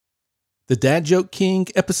The Dad Joke King,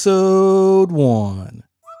 Episode 1.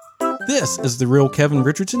 This is the real Kevin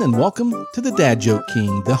Richardson, and welcome to the Dad Joke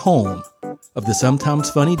King, the home of the sometimes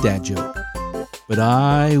funny dad joke. But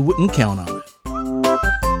I wouldn't count on it.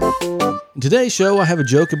 In today's show, I have a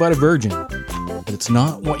joke about a virgin, but it's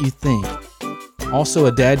not what you think. Also,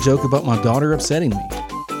 a dad joke about my daughter upsetting me.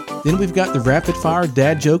 Then we've got the rapid fire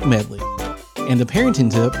dad joke medley, and a parenting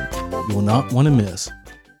tip you will not want to miss.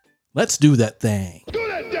 Let's do that thing. Do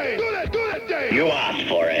that thing! Do that thing! You asked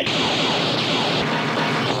for it.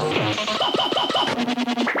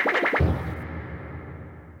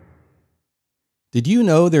 Did you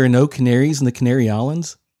know there are no canaries in the Canary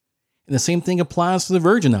Islands? And the same thing applies to the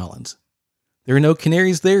Virgin Islands. There are no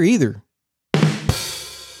canaries there either.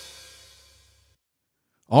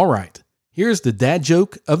 All right, here's the dad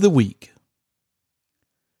joke of the week.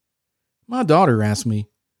 My daughter asked me,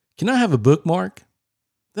 "Can I have a bookmark?"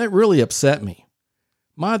 That really upset me.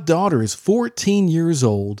 My daughter is 14 years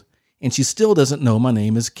old, and she still doesn't know my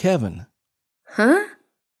name is Kevin. Huh?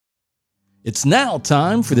 It's now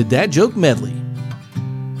time for the dad joke medley.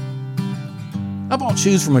 I bought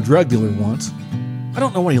shoes from a drug dealer once. I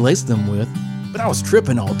don't know what he laced them with, but I was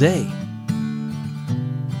tripping all day.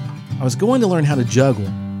 I was going to learn how to juggle,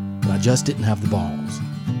 but I just didn't have the balls.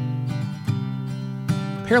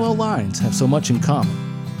 Parallel lines have so much in common.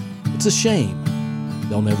 It's a shame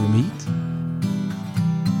they'll never meet.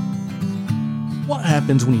 What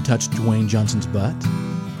happens when you touch Dwayne Johnson's butt?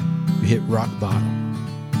 You hit rock bottom.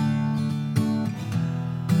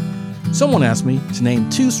 Someone asked me to name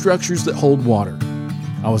 2 structures that hold water.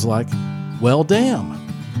 I was like, well, damn.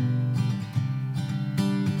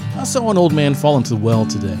 I saw an old man fall into the well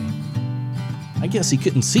today. I guess he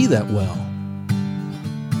couldn't see that well.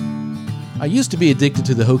 I used to be addicted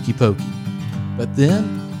to the hokey pokey, but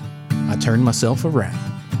then I turned myself around.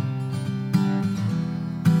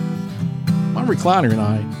 My recliner and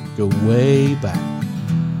I go way back.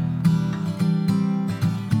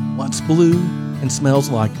 What's blue and smells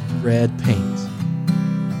like red paint?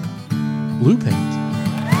 Blue paint.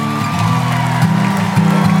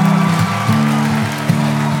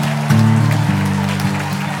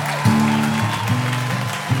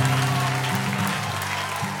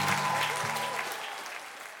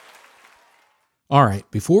 All right,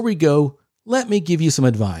 before we go, let me give you some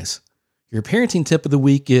advice. Your parenting tip of the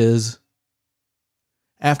week is,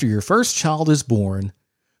 after your first child is born,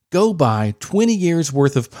 go buy 20 years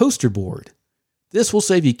worth of poster board. This will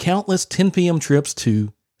save you countless 10 p.m. trips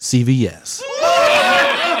to CVS.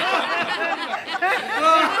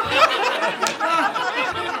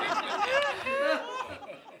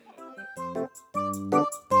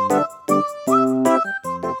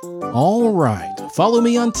 All right, follow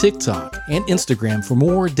me on TikTok and Instagram for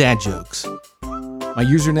more dad jokes. My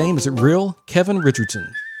username is @RealKevinRichardson.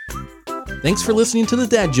 Thanks for listening to the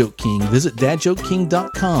Dad Joke King. Visit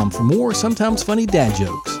dadjokeking.com for more sometimes funny dad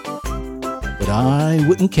jokes. But I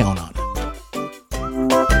wouldn't count on it.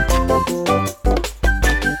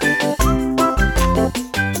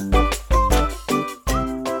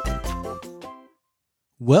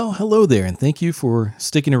 Well, hello there, and thank you for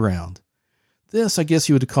sticking around. This, I guess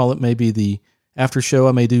you would call it maybe the after show.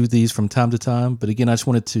 I may do these from time to time, but again, I just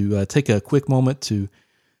wanted to take a quick moment to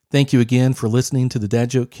thank you again for listening to the Dad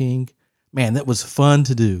Joke King. Man, that was fun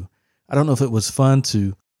to do. I don't know if it was fun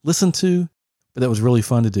to listen to, but that was really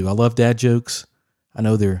fun to do. I love dad jokes. I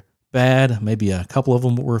know they're bad. Maybe a couple of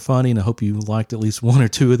them were funny, and I hope you liked at least 1 or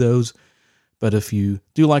 2 of those. But if you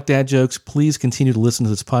do like dad jokes, please continue to listen to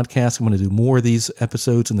this podcast. I'm going to do more of these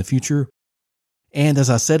episodes in the future. And as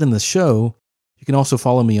I said in the show, you can also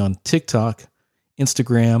follow me on TikTok,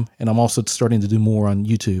 Instagram, and I'm also starting to do more on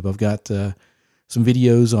YouTube. I've got some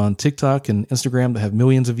videos on TikTok and Instagram that have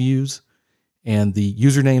millions of views. And the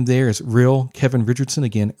username there is @RealKevinRichardson.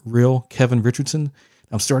 Again, @RealKevinRichardson.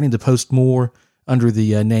 I'm starting to post more under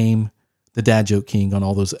the name The Dad Joke King on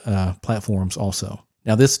all those platforms also.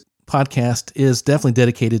 Now, this podcast is definitely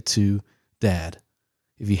dedicated to dad.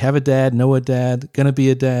 If you have a dad, know a dad, gonna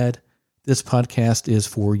be a dad, this podcast is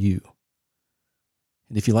for you.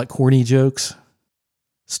 And if you like corny jokes,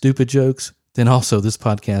 stupid jokes, then also this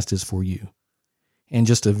podcast is for you. And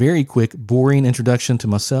just a very quick, boring introduction to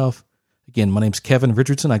myself. Again, my name's Kevin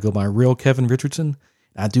Richardson. I go by Real Kevin Richardson.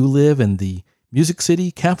 I do live in the music city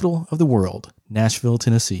capital of the world, Nashville,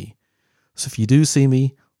 Tennessee. So if you do see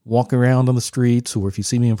me walking around on the streets, or if you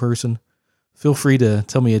see me in person, feel free to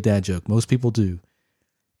tell me a dad joke. Most people do.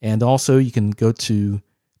 And also you can go to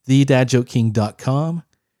thedadjokeking.com,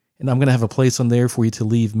 and I'm going to have a place on there for you to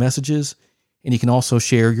leave messages. And you can also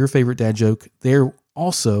share your favorite dad joke there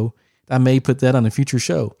also. I may put that on a future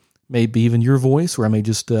show, maybe even your voice, or I may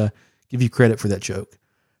just give you credit for that joke.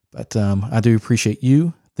 But I do appreciate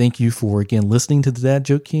you. Thank you for, again, listening to the Dad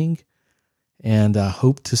Joke King. And I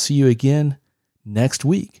hope to see you again next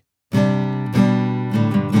week.